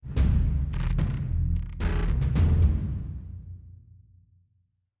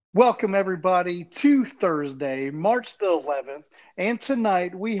Welcome, everybody, to Thursday, March the 11th. And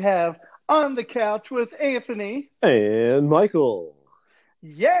tonight we have On the Couch with Anthony. And Michael.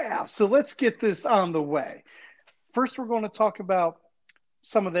 Yeah, so let's get this on the way. First, we're going to talk about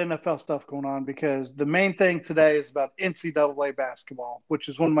some of the NFL stuff going on because the main thing today is about NCAA basketball, which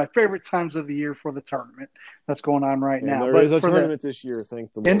is one of my favorite times of the year for the tournament that's going on right And now. there is a tournament this year,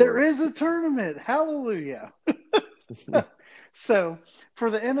 thank the And there Lord. is a tournament. Hallelujah. So, for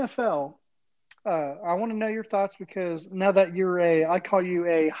the NFL, I want to know your thoughts because now that I call you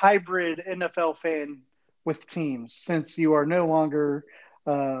a hybrid NFL fan with teams, since you are no longer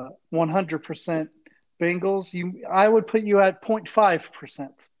 100% Bengals. I would put you at 0.5%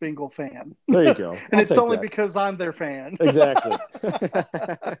 Bengal fan. There you go. And I'll it's take only that. because I'm their fan. Exactly.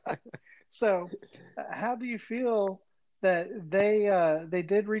 So, how do you feel that they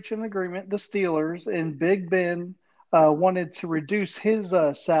did reach an agreement, the Steelers, and Big Ben wanted to reduce his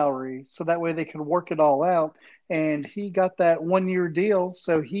salary so that way they could work it all out, and he got that 1 year deal,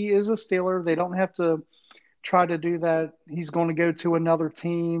 so he is a Steeler. They don't have to try to do that. He's going to go to another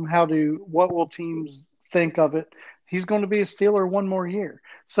team. What will teams think of it? He's going to be a Steeler 1 more year.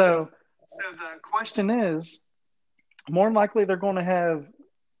 So the question is, more than likely they're going to have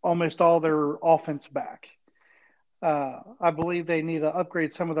almost all their offense back. I believe they need to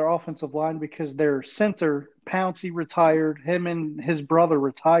upgrade some of their offensive line because their center, Pouncey, retired. Him and his brother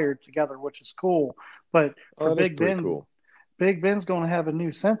retired together, which is cool. But for Oh, that is pretty cool. Big Ben's going to have a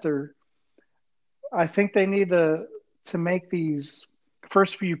new center. I think they need to make these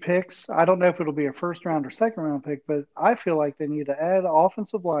first few picks. I don't know if it'll be a first round or second round pick, but I feel like they need to add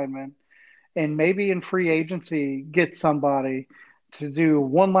offensive linemen and maybe in free agency get somebody to do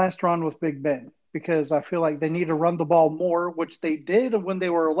one last run with Big Ben because I feel like they need to run the ball more, which they did when they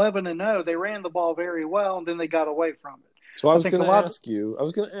were 11-0. They ran the ball very well, and then they got away from it. So I I was think going a to lot. ask you.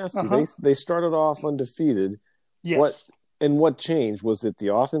 Uh-huh. They started off undefeated. Yes. What changed? Was it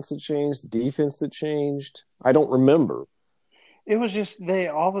the offense that changed? The defense that changed? I don't remember. It was just they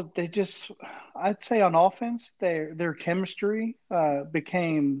just I'd say on offense their chemistry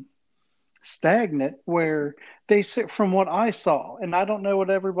became stagnant where they sit from what I saw, and I don't know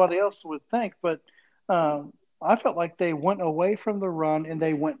what everybody else would think, but I felt like they went away from the run and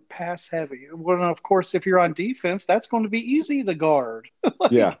they went pass heavy. Well, of course, if you're on defense, that's going to be easy to guard.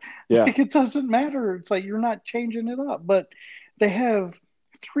 Yeah, yeah. Like it doesn't matter. It's like you're not changing it up, but they have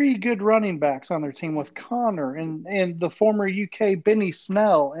three good running backs on their team with Connor and the former UK Benny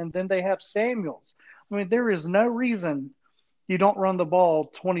Snell, and then they have Samuels. I mean, there is no reason you don't run the ball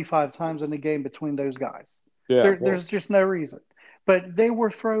 25 times in a game between those guys. Yeah. There's just no reason. But they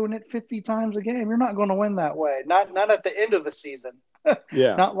were throwing it 50 times a game. You're not going to win that way. Not at the end of the season.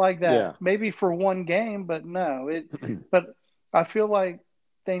 Yeah. Not like that. Yeah. Maybe for one game, but no. But I feel like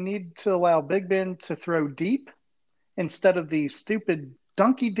they need to allow Big Ben to throw deep instead of these stupid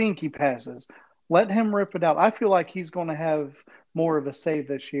dunky dinky passes. Let him rip it out. I feel like he's going to have more of a say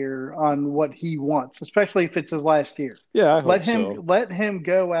this year on what he wants, especially if it's his last year. Yeah, I hope so. Let him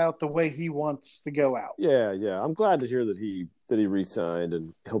go out the way he wants to go out. Yeah, yeah. I'm glad to hear that he re-signed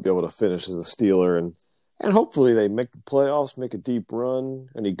and he'll be able to finish as a Steeler and hopefully they make the playoffs, make a deep run,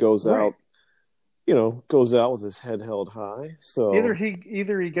 and he goes Right. out, goes out with his head held high. Either So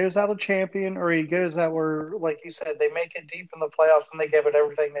he goes out a champion or he goes out where, like you said, they make it deep in the playoffs and they give it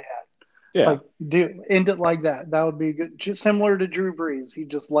everything they had. yeah, Like end it like that. That would be good. Just similar to Drew Brees. He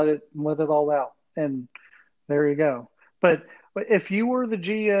just let it all out. And there you go. But if you were the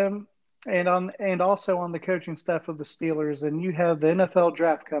GM and also on the coaching staff of the Steelers and you have the NFL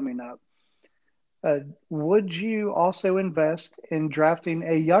draft coming up, would you also invest in drafting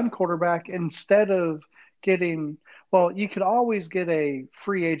a young quarterback instead of getting? Well, you could always get a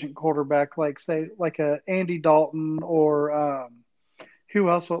free agent quarterback, like a Andy Dalton or who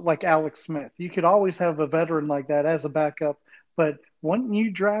else? Like Alex Smith. You could always have a veteran like that as a backup. But wouldn't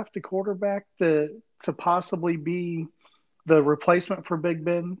you draft a quarterback to possibly be the replacement for Big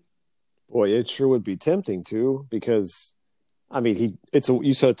Ben? boy, it sure would be tempting to because I mean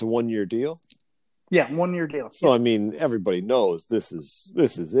you said it's a 1 year deal. Yeah, 1 year deal. So Yeah. I mean everybody knows this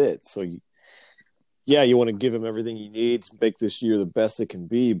is it. So you want to give him everything he needs, make this year the best it can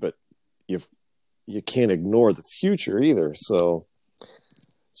be, but you can't ignore the future either. So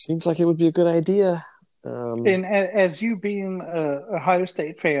seems like it would be a good idea. And as you being a Ohio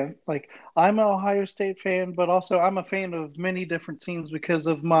State fan, like I'm an Ohio State fan, but also I'm a fan of many different teams because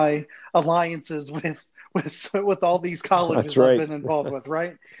of my alliances with all these That's colleges I've right. been involved with,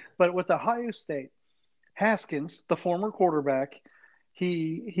 right? But with Ohio State, Haskins, the former quarterback,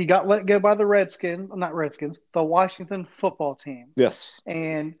 he got let go by the Redskins, not Redskins, the Washington football team. Yes.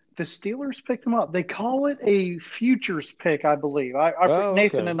 And The Steelers picked him up. They call it a futures pick, I believe. Oh,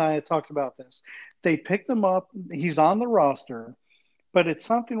 Nathan okay. and I had talked about this. They picked him up. He's on the roster, but it's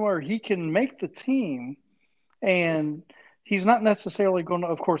something where he can make the team, and he's not necessarily going to.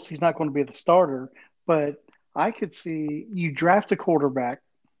 Of course, he's not going to be the starter, but I could see you draft a quarterback.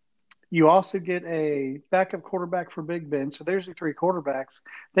 You also get a backup quarterback for Big Ben. So there's your three quarterbacks.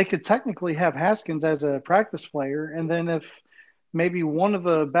 They could technically have Haskins as a practice player. And then if maybe one of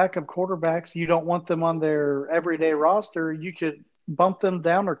the backup quarterbacks, you don't want them on their everyday roster, you could bump them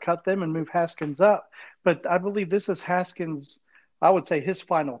down or cut them and move Haskins up. But I believe this is Haskins, I would say, his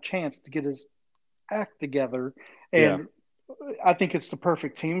final chance to get his act together. Yeah. And I think it's the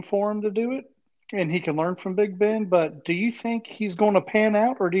perfect team for him to do it, and he can learn from Big Ben. But do you think he's going to pan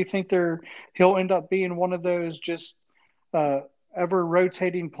out, or do you think he'll end up being one of those just ever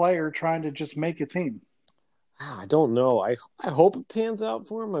rotating player trying to just make a team? I don't know. I hope it pans out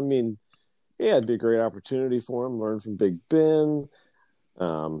for him. I mean, yeah, it'd be a great opportunity for him. Learn from Big Ben.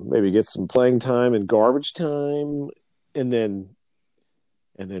 Maybe get some playing time and garbage time, and then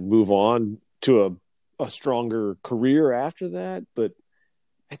move on to a stronger career after that. But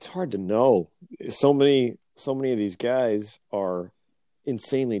it's hard to know. So many of these guys are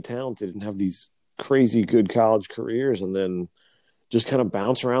insanely talented and have these crazy good college careers, and then just kind of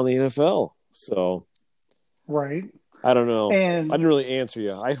bounce around the NFL. So Right. I don't know. I And didn't really answer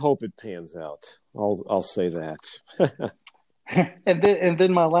you. I hope it pans out. I'll say that. and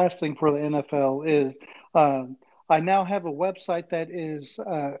then my last thing for the NFL is I now have a website that is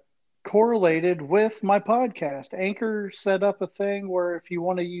correlated with my podcast. Anchor set up a thing where if you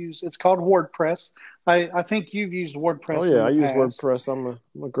want to use, it's called WordPress. I think you've used Oh WordPress yeah, in I the use past. WordPress.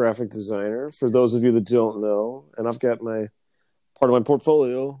 I'm a graphic designer. For those of you that don't know, and I've got my part of my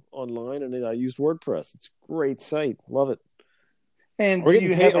portfolio online, and I used WordPress. It's a great site. Love it. Are And we do getting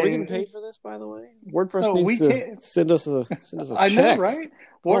you paid? have Are we getting a? paid for this? By the way, WordPress Oh, needs we to can. send us a I know, check. right?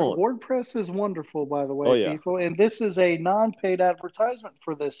 Come on. WordPress is wonderful, by the Oh way, yeah, people. And this is a non-paid advertisement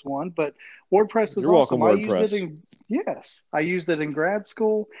for this one, but WordPress is you're welcome, awesome. WordPress. I used it in grad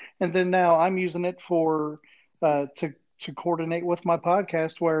school, and then now I'm using it for to coordinate with my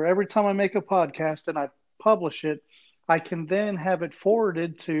podcast. Where every time I make a podcast and I publish it, I can then have it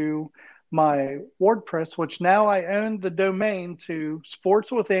forwarded to my WordPress, which now I own the domain to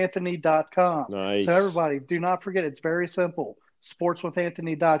sportswithanthony.com. So Nice. everybody, do not forget, it's very simple.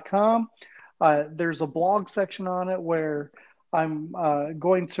 Sportswithanthony.com. There's a blog section on it where I'm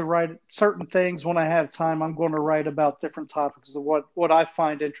going to write certain things when I have time. I'm going to write about different topics of what I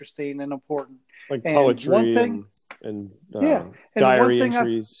find interesting and important. Like And one poetry thing, and yeah, and one diary thing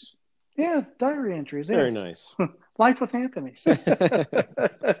entries. yeah, diary entries, Very yes. nice. Life with Anthony.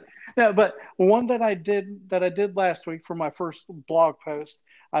 Yeah, but one that I did last week for my first blog post,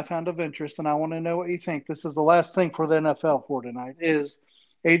 I found of interest, and I want to know what you think. This is the last thing for the NFL for tonight. Is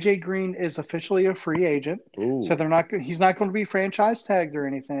AJ Green is officially a free agent, so Ooh. he's not going to be franchise tagged or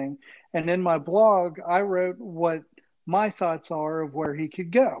anything. And in my blog, I wrote what my thoughts are of where he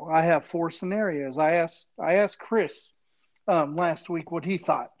could go. I have four scenarios. I asked Chris last week what he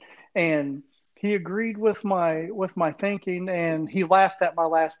thought, and he agreed with my thinking, and he laughed at my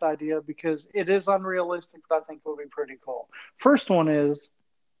last idea because it is unrealistic, but I think it will be pretty cool. First one is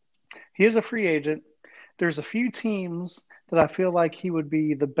he is a free agent. There's a few teams that I feel like he would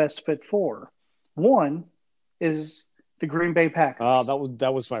be the best fit for. One is the Green Bay Packers.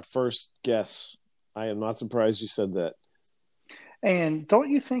 That was my first guess. I am not surprised you said that. And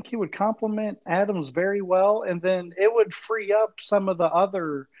don't you think he would complement Adams very well? And then it would free up some of the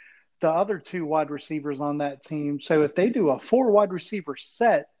other two wide receivers on that team. So if they do a four wide receiver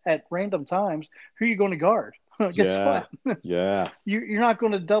set at random times, who are you going to guard? Guess Yeah. what? Yeah. You're not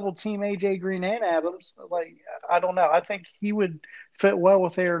going to double team AJ Green and Adams. Like, I don't know. I think he would fit well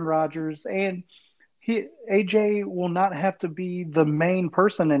with Aaron Rodgers, and AJ will not have to be the main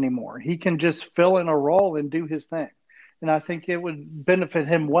person anymore. He can just fill in a role and do his thing. And I think it would benefit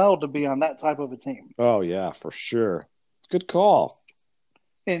him well to be on that type of a team. Oh yeah, for sure. Good call.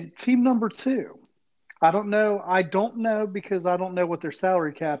 And team number two, I don't know. I don't know because I don't know what their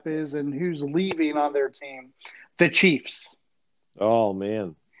salary cap is and who's leaving on their team. The Chiefs. Oh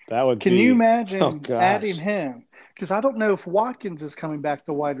man. That would Can you be oh imagine adding gosh. him? Because I don't know if Watkins is coming back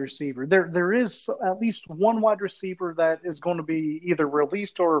to wide receiver. There is at least one wide receiver that is going to be either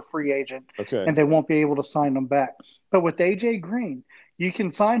released or a free agent, Okay. and they won't be able to sign him back. But with AJ Green, you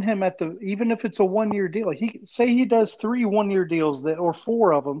can sign him at the even if it's a 1 year deal. He does 3 1 year deals that or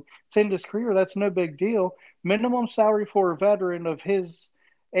four of them to end his career. That's no big deal. Minimum salary for a veteran of his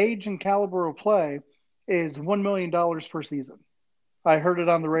age and caliber of play is $1 million per season. I heard it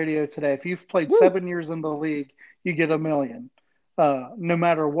on the radio today. If you've played Woo! 7 years in the league, you get $1 million. No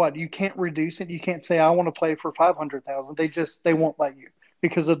matter what, you can't reduce it. You can't say I want to play for 500,000. They won't let you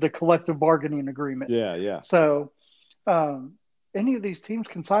because of the collective bargaining agreement. Yeah, yeah. So um, any of these teams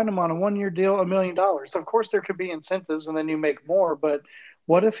can sign him on a 1 year deal, $1 million. Of course, there could be incentives, and then you make more. But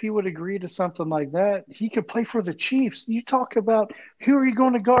what if he would agree to something like that? He could play for the Chiefs. You talk about who are you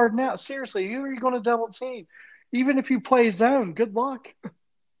going to guard now? Seriously, who are you going to double team? Even if you play zone, good luck.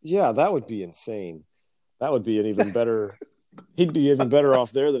 Yeah, that would be insane. That would be an even better. He'd be even better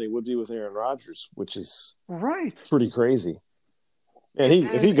off there than he would be with Aaron Rodgers, which is Right. pretty crazy. And And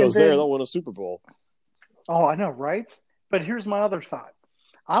if he then, goes there, they'll win a Super Bowl. oh, I know, right? But here's my other thought.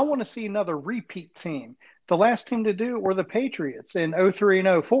 I want to see another repeat team. The last team to do it were the Patriots in '03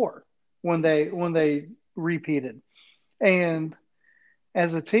 and '04 when they repeated. And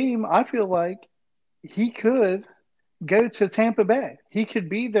as a team, I feel like he could go to Tampa Bay. He could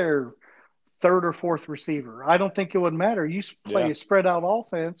be their third or fourth receiver. I don't think it would matter. You play Yeah. a spread out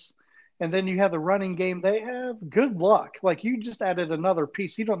offense, and then you have the running game they have. Good luck. Like you just added another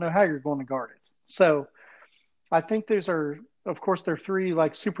piece. You don't know how you're going to guard it. So I think those are, of course, they're three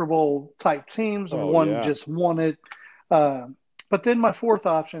like Super Bowl type teams. Oh One yeah. just won it. Uh, but then my fourth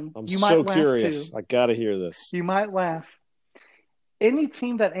option, I'm you so might laugh too. curious. I got to hear this. You might laugh. Any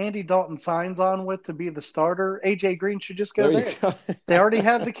team that Andy Dalton signs on with to be the starter, AJ Green should just go There you there. go. They already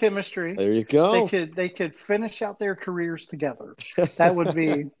have the chemistry. There you They go. could they could finish out their careers together. That would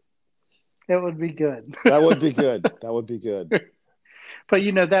be it would be good. That would be good. That would be good. But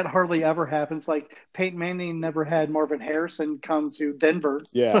that hardly ever happens. Like Peyton Manning never had Marvin Harrison come to Denver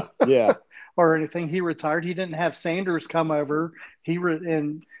Yeah. Yeah. or anything. He retired. He didn't have Sanders come over.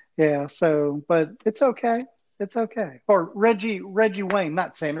 And yeah, so but it's okay. It's okay. Or Reggie Wayne,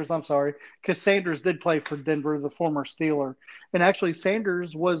 not Sanders. I'm sorry, because Sanders did play for Denver, the former Steeler, and actually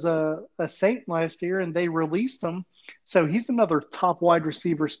Sanders was a Saint last year, and they released him. So he's another top wide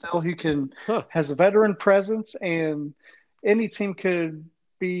receiver still who can Huh. has a veteran presence, and any team could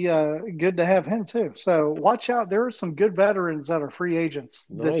be good to have him too. So watch out. There are some good veterans that are free agents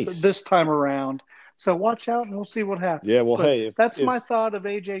Nice. this time around. So watch out, and we'll see what happens. Yeah. Well, But hey, that's if my thought of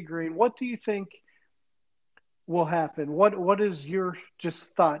AJ Green. What do you think will happen? What is your just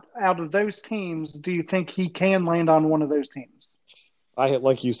thought out of those teams? Do you think he can land on one of those teams? I had,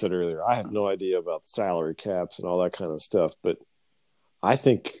 like you said earlier, I have no idea about salary caps and all that kind of stuff, but I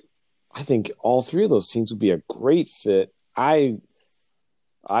think I think all three of those teams would be a great fit. My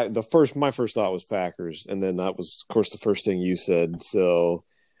first thought was Packers, and then that was, of course, the first thing you said. So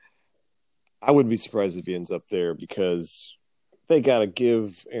I wouldn't be surprised if he ends up there because they got to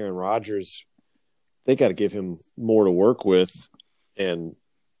give Aaron Rodgers, they got to give him more to work with, and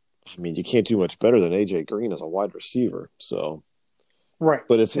I mean, you can't do much better than AJ Green as a wide receiver. So, Right.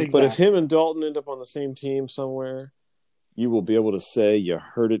 but if Exactly. him and Dalton end up on the same team somewhere, you will be able to say you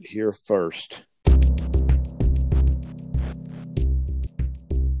heard it here first.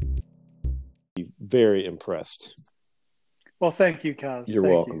 Very impressed. Well, thank you, Kaz. You're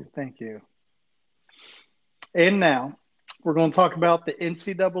Thank welcome. you. Thank you. And now we're going to talk about the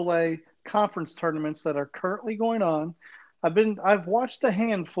NCAA conference tournaments that are currently going on. I've watched a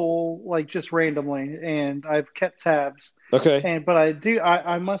handful, like just randomly, and I've kept tabs. Okay. But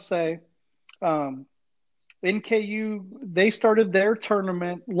I must say, um, NKU, they started their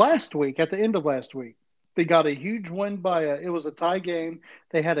tournament last week, at the end of last week. They got a huge win it was a tie game.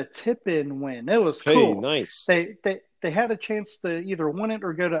 They had a tip-in win. It was Hey, cool. nice. They had a chance to either win it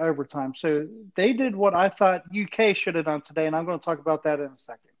or go to overtime. So they did what I thought UK should have done today, and I'm going to talk about that in a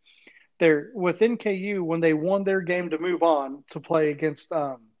second. They're with NKU when they won their game to move on to play against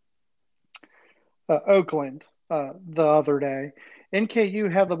Oakland the other day.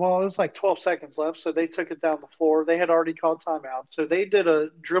 NKU had the ball. It was like 12 seconds left, so they took it down the floor. They had already called timeout, so they did a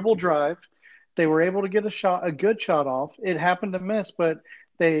dribble drive. They were able to get a good shot off. It happened to miss, but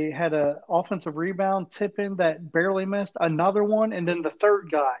they had an offensive rebound tip in that barely missed. Another one, and then the third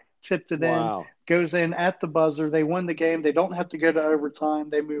guy tipped it in, Wow. goes in at the buzzer. They win the game. They don't have to go to overtime.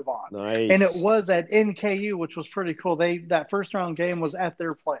 They move on. Nice. And it was at NKU, which was pretty cool. That first round game was at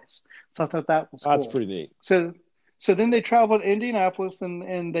their place, so I thought that was cool. That's pretty neat. So then they travel to Indianapolis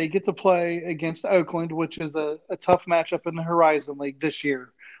and they get to play against Oakland, which is a tough matchup in the Horizon League this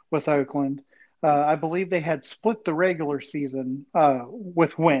year with Oakland. I believe they had split the regular season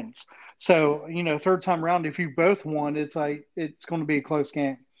with wins. So, third time around, if you both won, it's going to be a close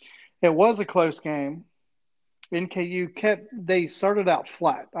game. It was a close game. They started out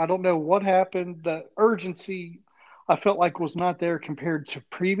flat. I don't know what happened. The urgency I felt like was not there compared to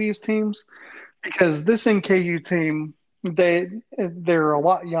previous teams because this NKU team they're a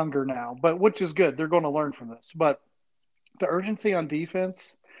lot younger now, but which is good. They're going to learn from this. But the urgency on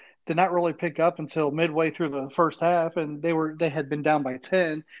defense did not really pick up until midway through the first half, and they had been down by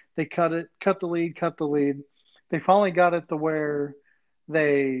 10. They cut the lead, cut the lead. They finally got it to where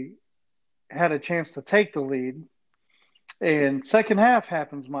they had a chance to take the lead. And second half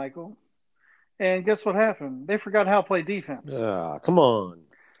happens, Michael. And guess what happened? They forgot how to play defense. Ah, come on.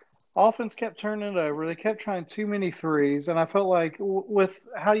 Offense kept turning it over. They kept trying too many threes, and I felt like with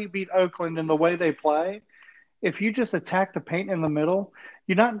how you beat Oakland and the way they play, if you just attack the paint in the middle,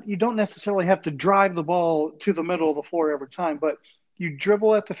 you don't necessarily have to drive the ball to the middle of the floor every time, but you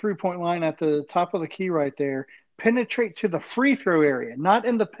dribble at the 3-point line at the top of the key right there, penetrate to the free throw area, not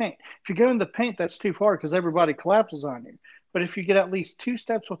in the paint. If you go in the paint, that's too far because everybody collapses on you. But if you get at least 2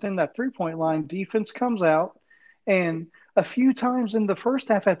 steps within that 3-point line, defense comes out. And a few times in the first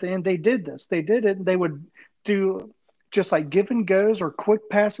half at the end, they did this. They did it, and they would do just like give and goes or quick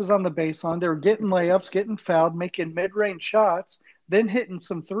passes on the baseline. They were getting layups, getting fouled, making mid-range shots, then hitting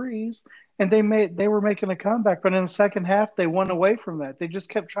some threes, and they were making a comeback. But in the second half, they went away from that. They just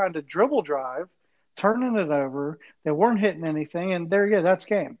kept trying to dribble drive, turning it over. They weren't hitting anything, and there you go. That's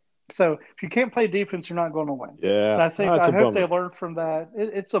game. So if you can't play defense, you're not going to win. And Yeah, I that's a hope they bummer. learn from that.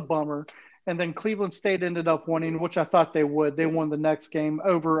 It's a bummer. And then Cleveland State ended up winning, which I thought they would. They won the next game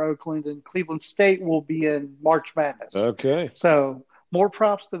over Oakland, and Cleveland State will be in March Madness. Okay. So more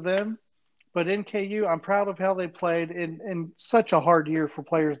props to them. But NKU, I'm proud of how they played in such a hard year for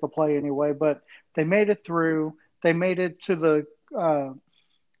players to play anyway. But they made it through. They made it to the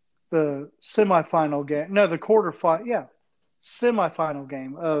semifinal game. No, the quarterfinal. Yeah, semifinal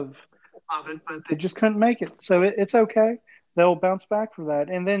game of it, but they just couldn't make it. So it's okay. They'll bounce back for that.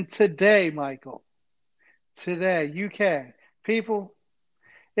 And then today, Michael, today, UK people,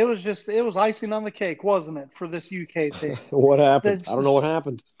 it was icing on the cake, wasn't it, for this UK team? What happened? I That's don't know what just,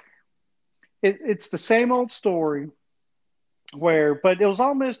 happened. it's the same old story but it was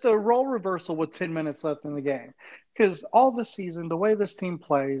almost a role reversal with 10 minutes left in the game because all the season, the way this team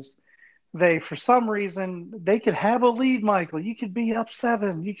plays, for some reason, they could have a lead, Michael. You could be up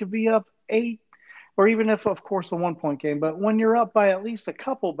 7, you could be up 8, or even if, of course, a 1 point game. But when you're up by at least a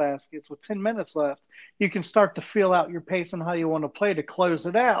couple baskets with 10 minutes left, you can start to feel out your pace and how you want to play to close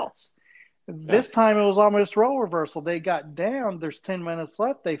it out. Yeah. This time it was almost role reversal. They got down. There's 10 minutes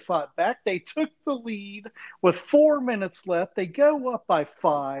left. They fought back. They took the lead with 4 minutes left. They go up by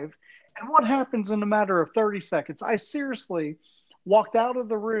 5. And what happens in a matter of 30 seconds? I seriously walked out of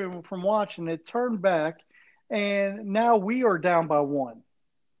the room from watching it, turned back, and now we are down by 1.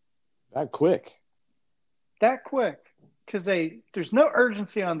 That quick. That quick. Because there's no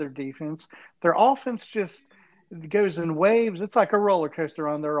urgency on their defense. Their offense just goes in waves. It's like a roller coaster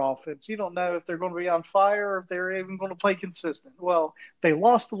on their offense. You don't know if they're going to be on fire or if they're even going to play consistent. Well, they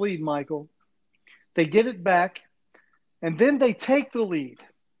lost the lead, Michael. They get it back, and then they take the lead.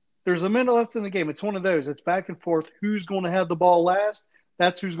 There's a minute left in the game. It's one of those. It's back and forth. Who's going to have the ball last?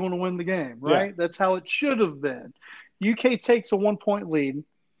 That's who's going to win the game, right? Yeah. That's how it should have been. UK takes a 1-point lead.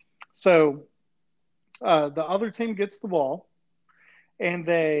 So the other team gets the ball, and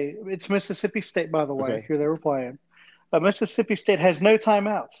it's Mississippi State, by the way, Okay. who they were playing. Mississippi State has no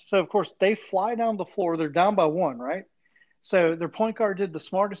timeouts. So, of course, they fly down the floor. They're down by 1, right? So their point guard did the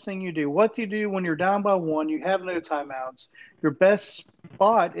smartest thing you do. What do you do when you're down by 1? You have no timeouts. Your best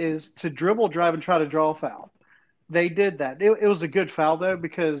spot is to dribble, drive, and try to draw a foul. They did that. It was a good foul, though,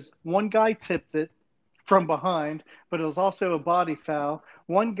 because one guy tipped it from behind, but it was also a body foul.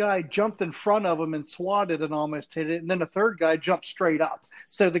 One guy jumped in front of him and swatted and almost hit it, and then a third guy jumped straight up.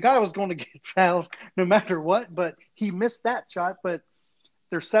 So the guy was going to get fouled no matter what, but he missed that shot. But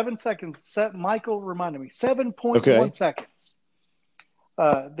there's 7 seconds. Michael reminded me, 7.1 Okay. seconds.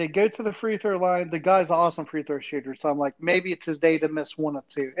 They go to the free throw line. The guy's an awesome free throw shooter, so I'm like, maybe it's his day to miss 1 or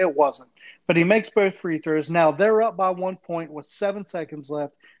 2. It wasn't. But he makes both free throws. Now they're up by 1 point with 7 seconds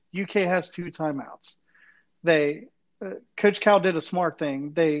left. UK has 2 timeouts. Coach Cal did a smart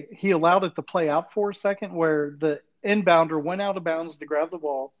thing. He allowed it to play out for a second where the inbounder went out of bounds to grab the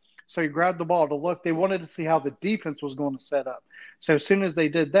ball. So he grabbed the ball to look. They wanted to see how the defense was going to set up. So as soon as they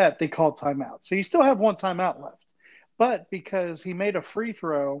did that, they called timeout. So you still have 1 timeout left. But because he made a free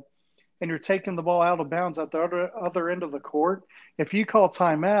throw and you're taking the ball out of bounds at the other end of the court, if you call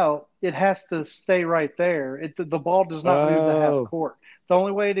timeout, it has to stay right there. The ball does not move to half court. The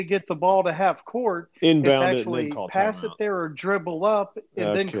only way to get the ball to half court is to Inbound it and actually then call pass it timeout. there or dribble up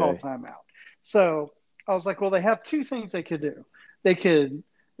and then call Okay. timeout. So I was like, well, they have 2 things they could do. They could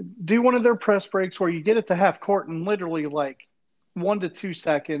do one of their press breaks where you get it to half court and literally like 1 to 2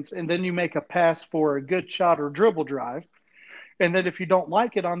 seconds, and then you make a pass for a good shot or dribble drive. And then if you don't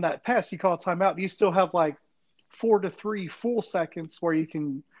like it on that pass, you call a timeout. You still have like 4 to 3 full seconds where you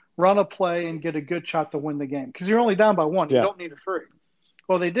can run a play and get a good shot to win the game because you're only down by one. You Yeah. don't need a three.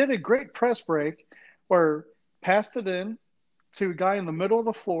 Well, they did a great press break where passed it in to a guy in the middle of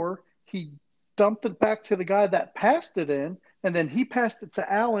the floor. He dumped it back to the guy that passed it in, and then he passed it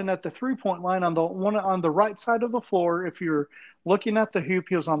to Allen at the 3-point line on the one on the right side of the floor. If you're looking at the hoop,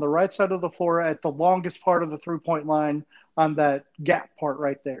 he was on the right side of the floor at the longest part of the 3-point line on that gap part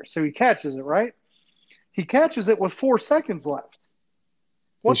right there. So he catches it, right? He catches it with 4 seconds left.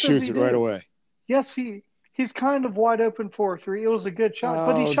 What He does shoots he it do? right away. Yes, he's kind of wide open for a three. It was a good shot,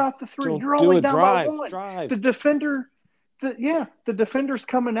 but he shot the three. You're do only it. down Drive. by one. Drive. The defender, the defender's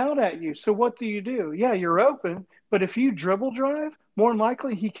coming out at you. So what do? Yeah, you're open, but if you dribble drive, more than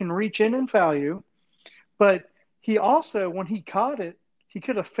likely he can reach in and foul you. But he also, when he caught it, he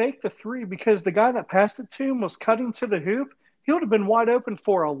could have faked the three because the guy that passed it to him was cutting to the hoop. He would have been wide open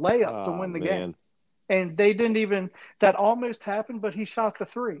for a layup to win the game. And they didn't even – that almost happened, but he shot the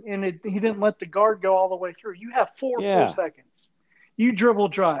three. And he didn't let the guard go all the way through. You have 4 full seconds. You dribble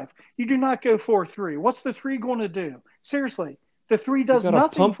drive. You do not go 4-3. What's the three going to do? Seriously, the three does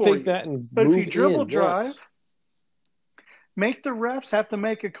nothing for you. That and but move if you dribble in, drive, make the refs have to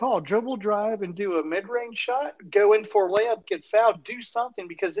make a call. Dribble drive and do a mid-range shot, go in for a layup, get fouled, do something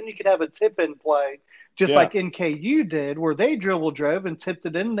because then you could have a tip-in play just like NKU did where they dribble drove and tipped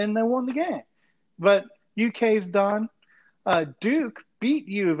it in and then they won the game. But UK's done. Duke beat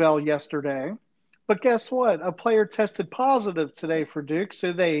U of L yesterday. But guess what? A player tested positive today for Duke,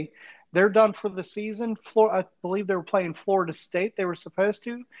 so they're done for the season. I believe they were playing Florida State. They were supposed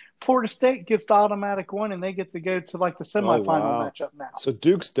to. Florida State gets the automatic one, and they get to go to like the semifinal matchup now. So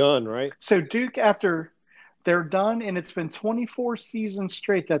Duke's done, right? So Duke, after they're done, and it's been 24 seasons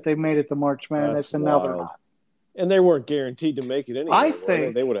straight that they've made it to March Madness, and now they're not. And they weren't guaranteed to make it anyway. I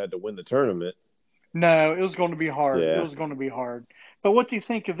think they would have had to win the tournament. No, it was going to be hard. Yeah. It was going to be hard. But what do you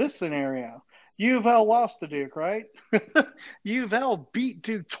think of this scenario? U of L lost to Duke, right? U of L beat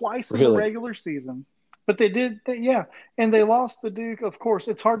Duke twice in the regular season. But they did, and they lost to Duke. Of course,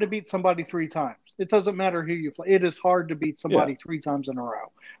 it's hard to beat somebody 3 times. It doesn't matter who you play. It is hard to beat somebody 3 times in a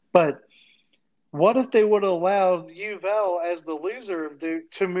row. But what if they would have allowed U of L as the loser of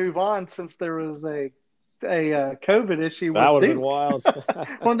Duke to move on since there was a COVID issue. That would have been wild.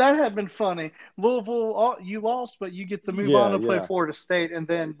 Well, that had been funny. Louisville, you lost, but you get to move on and play Florida State.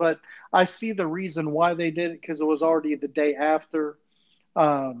 But I see the reason why they did it because it was already the day after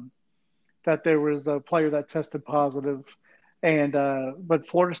that there was a player that tested positive. But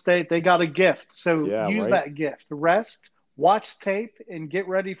Florida State, they got a gift. So use that gift. Rest, watch tape, and get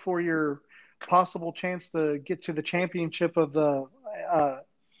ready for your possible chance to get to the championship of the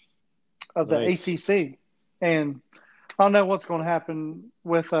ACC. And I don't know what's going to happen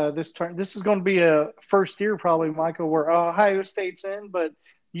with this turn. This is going to be a first year probably, Michael, where Ohio State's in, but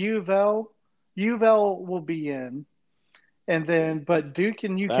U of L will be in. And then, but Duke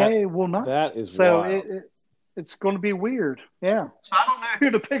and UK will not. That is wild. It's going to be weird. Yeah. So I don't know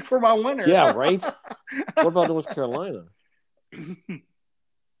who to pick for my winner. Yeah, right? What about North Carolina?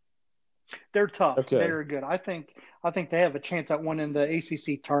 They're tough. Okay. They're good. I think they have a chance at winning the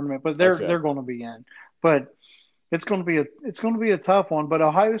ACC tournament, but they're going to be in. But it's going to be a tough one. But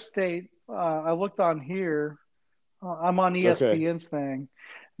Ohio State, I looked on here. I'm on ESPN's thing.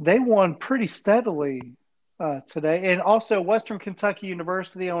 They won pretty steadily today, and also Western Kentucky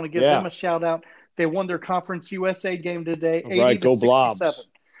University. I want to give them a shout out. They won their Conference USA game today, 80-67.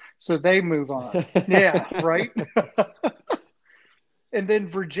 So they move on. Yeah, right. And then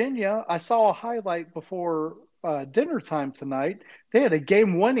Virginia, I saw a highlight before dinner time tonight. They had a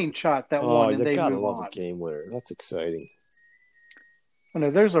game-winning shot that won, and they moved on. A game winner. That's exciting. I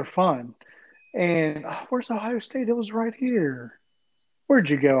know, those are fun. And where's Ohio State? It was right here. Where'd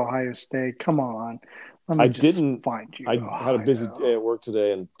you go, Ohio State? Come on. I didn't find you. I had a busy day at work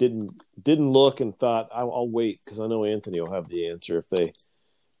today and didn't look and thought I'll wait because I know Anthony will have the answer if they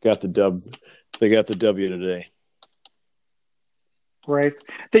got the dub. They got the W today. Right.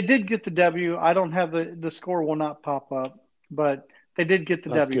 They did get the W. I don't have the score will not pop up, but they did get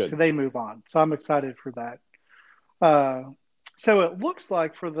the W, so they move on. So I'm excited for that. So it looks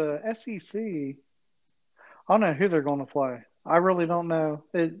like for the SEC, I don't know who they're going to play. I really don't know.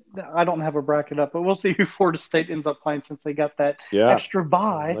 I don't have a bracket up, but we'll see who Florida State ends up playing since they got that extra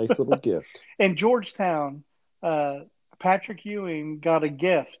bye. Nice little gift. And Georgetown, Patrick Ewing got a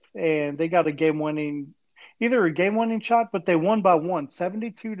gift, and they got a game-winning shot, but they won by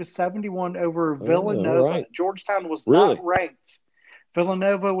 72-71 over Villanova. Right. Georgetown was not ranked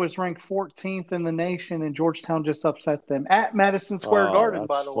Villanova was ranked 14th in the nation, and Georgetown just upset them at Madison Square Oh, Garden, that's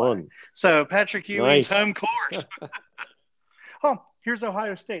by the way. fun. So Patrick Ewing's Nice. home course. Oh, here's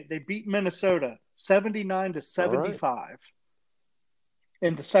Ohio State. They beat Minnesota 79 to All right. 75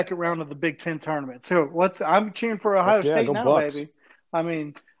 in the second round of the Big Ten tournament. So I'm cheering for Ohio Heck yeah, State go now, Bucks. baby. I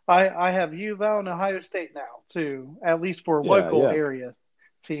mean, I have U of L and Ohio State now too, at least for Yeah, local yeah. area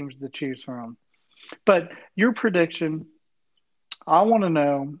teams to choose from. But your prediction, I want to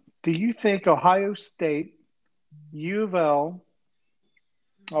know: do you think Ohio State, U of L,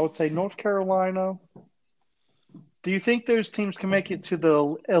 I would say North Carolina, do you think those teams can make it to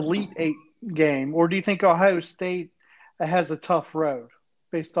the Elite Eight game, or do you think Ohio State has a tough road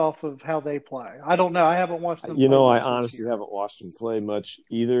based off of how they play? I don't know. I haven't watched them play I much this honestly year. haven't watched him play much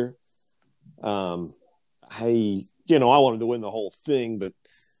either. I wanted to win the whole thing, but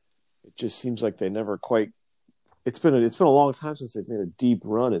it just seems like they never quite. It's been a long time since they've made a deep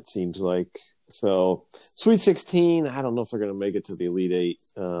run. It seems like so. Sweet 16. I don't know if they're going to make it to the Elite Eight.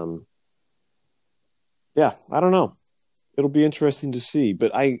 Yeah, I don't know. It'll be interesting to see.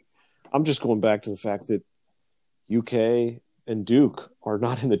 But I'm just going back to the fact that UK and Duke are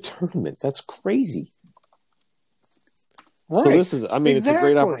not in the tournament. That's crazy. So Right. it's a great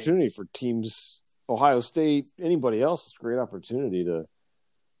Exactly. opportunity for teams, Ohio State, anybody else. It's a great opportunity to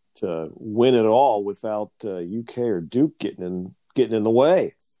win it all without UK or Duke getting in the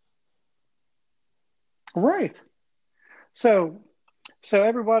way. Right. So So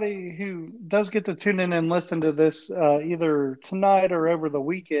everybody who does get to tune in and listen to this either tonight or over the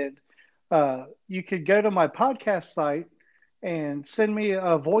weekend, you could go to my podcast site and send me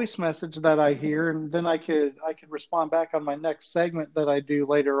a voice message that I hear, and then I could respond back on my next segment that I do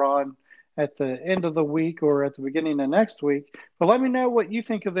later on at the end of the week or at the beginning of next week. But let me know what you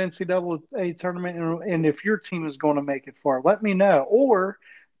think of the NCAA tournament and if your team is going to make it far. Let me know. Or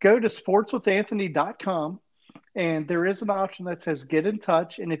go to sportswithanthony.com and there is an option that says get in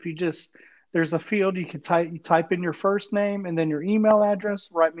touch. And if you just there's a field you type in your first name and then your email address,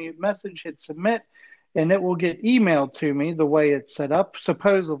 write me a message, hit submit, and it will get emailed to me the way it's set up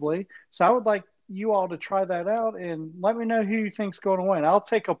supposedly. So I would like you all to try that out and let me know who you think's going to win. I'll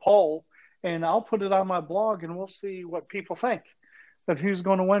take a poll and I'll put it on my blog and we'll see what people think of who's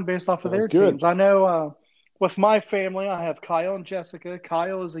going to win based off of Sounds their good. teams. I know with my family, I have Kyle and Jessica.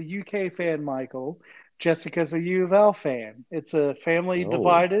 Kyle is a UK fan, Michael. Jessica's a U of L fan. It's a family Oh,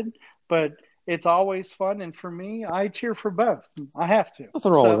 divided, but it's always fun. And for me, I cheer for both. I have to.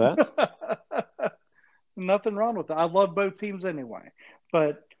 nothing wrong with So that. nothing wrong with that. I love both teams anyway.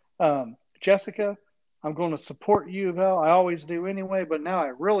 But Jessica, I'm going to support U of L. I always do anyway, but now I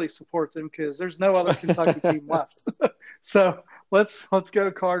really support them because there's no other Kentucky team left. So let's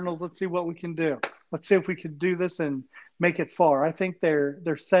go Cardinals. Let's see what we can do. Let's see if we can do this and make it far. I think they're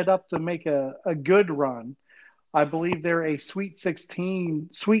set up to make a good run. I believe they're a Sweet 16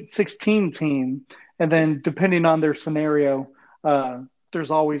 team, and then depending on their scenario,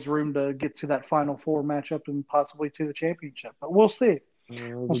 there's always room to get to that Final Four matchup and possibly to the championship. But we'll see.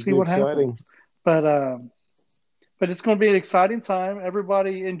 We'll It'll see be what happens. exciting. But but it's going to be an exciting time.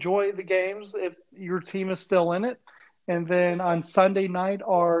 Everybody enjoy the games if your team is still in it. And then on Sunday night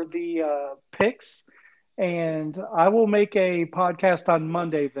are the picks. And I will make a podcast on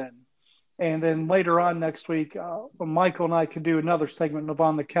Monday then. And then later on next week, Michael and I could do another segment of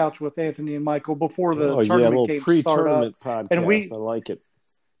On the Couch with Anthony and Michael before the Oh yeah, a tournament little games start up. pre-tournament And podcast. I like it.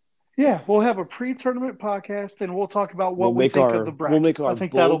 we'll have a pre-tournament podcast and we'll talk about We'll what we make think of the make bracket. I our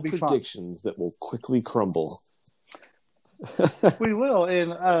think that'll bold be fun. predictions that will quickly crumble. We will.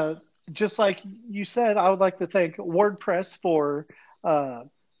 And just like you said, I would like to thank WordPress for uh,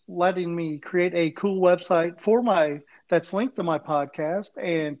 letting me create a cool website that's linked to my podcast.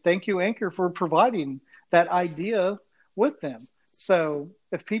 And thank you, Anchor, for providing that idea with them. So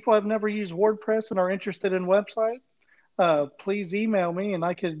if people have never used WordPress and are interested in website, please email me and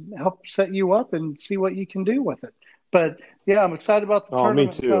I can help set you up and see what you can do with it. But yeah, I'm excited about the Oh, me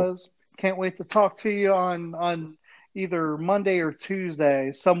tournament, too. because can't wait to talk to you on either Monday or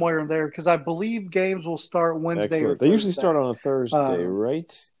Tuesday, somewhere in there, because I believe games will start Wednesday or Excellent. They usually start Thursday. on a Thursday, Uh,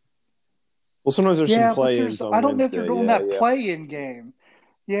 right? Well, sometimes there's some yeah, but play-ins on I don't know if they're Wednesday. doing Yeah, that yeah. play-in game.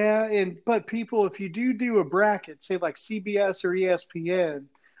 Yeah, but people, if you do a bracket, say like CBS or ESPN,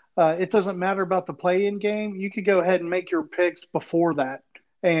 it doesn't matter about the play-in game. You could go ahead and make your picks before that,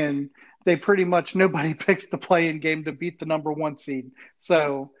 and they pretty much nobody picks the play-in game to beat the number one seed.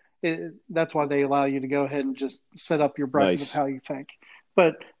 So that's why they allow you to go ahead and just set up your bracket of Nice. how you think.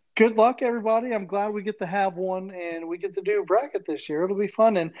 But Good luck, everybody. I'm glad we get to have one and we get to do a bracket this year. It'll be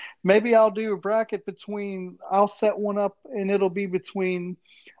fun. And maybe I'll do a bracket I'll set one up and it'll be between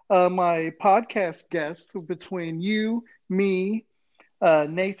my podcast guests, between you, me,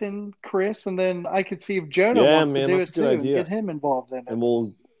 Nathan, Chris, and then I could see if Jonah Yeah, wants to man, do that's a it good too and idea. get him involved in it. And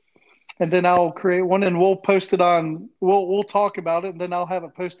we'll And then I'll create one and we'll post it on. We'll talk about it and then I'll have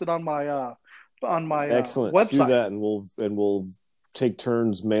it posted on my excellent do website. that, and we'll take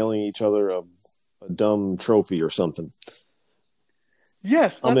turns mailing each other a dumb trophy or something.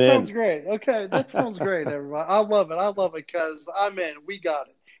 Yes, I'm that sounds in. great. Okay, that sounds great, everybody. I love it. I love it because I'm in. We got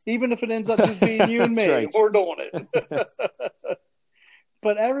it. Even if it ends up just being you and That's me, right. we're doing it.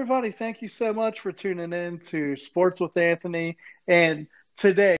 But everybody, thank you so much for tuning in to Sports with Anthony. And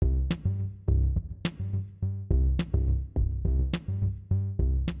today,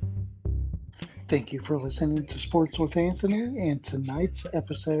 thank you for listening to Sports with Anthony and tonight's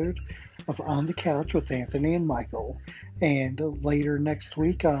episode of On the Couch with Anthony and Michael. And later next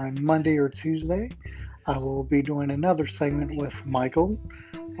week on Monday or Tuesday, I will be doing another segment with Michael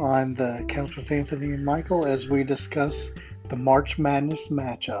on the Couch with Anthony and Michael as we discuss the March Madness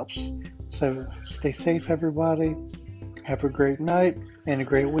matchups. So stay safe, everybody. Have a great night and a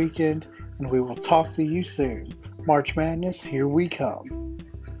great weekend, and we will talk to you soon. March Madness, here we come.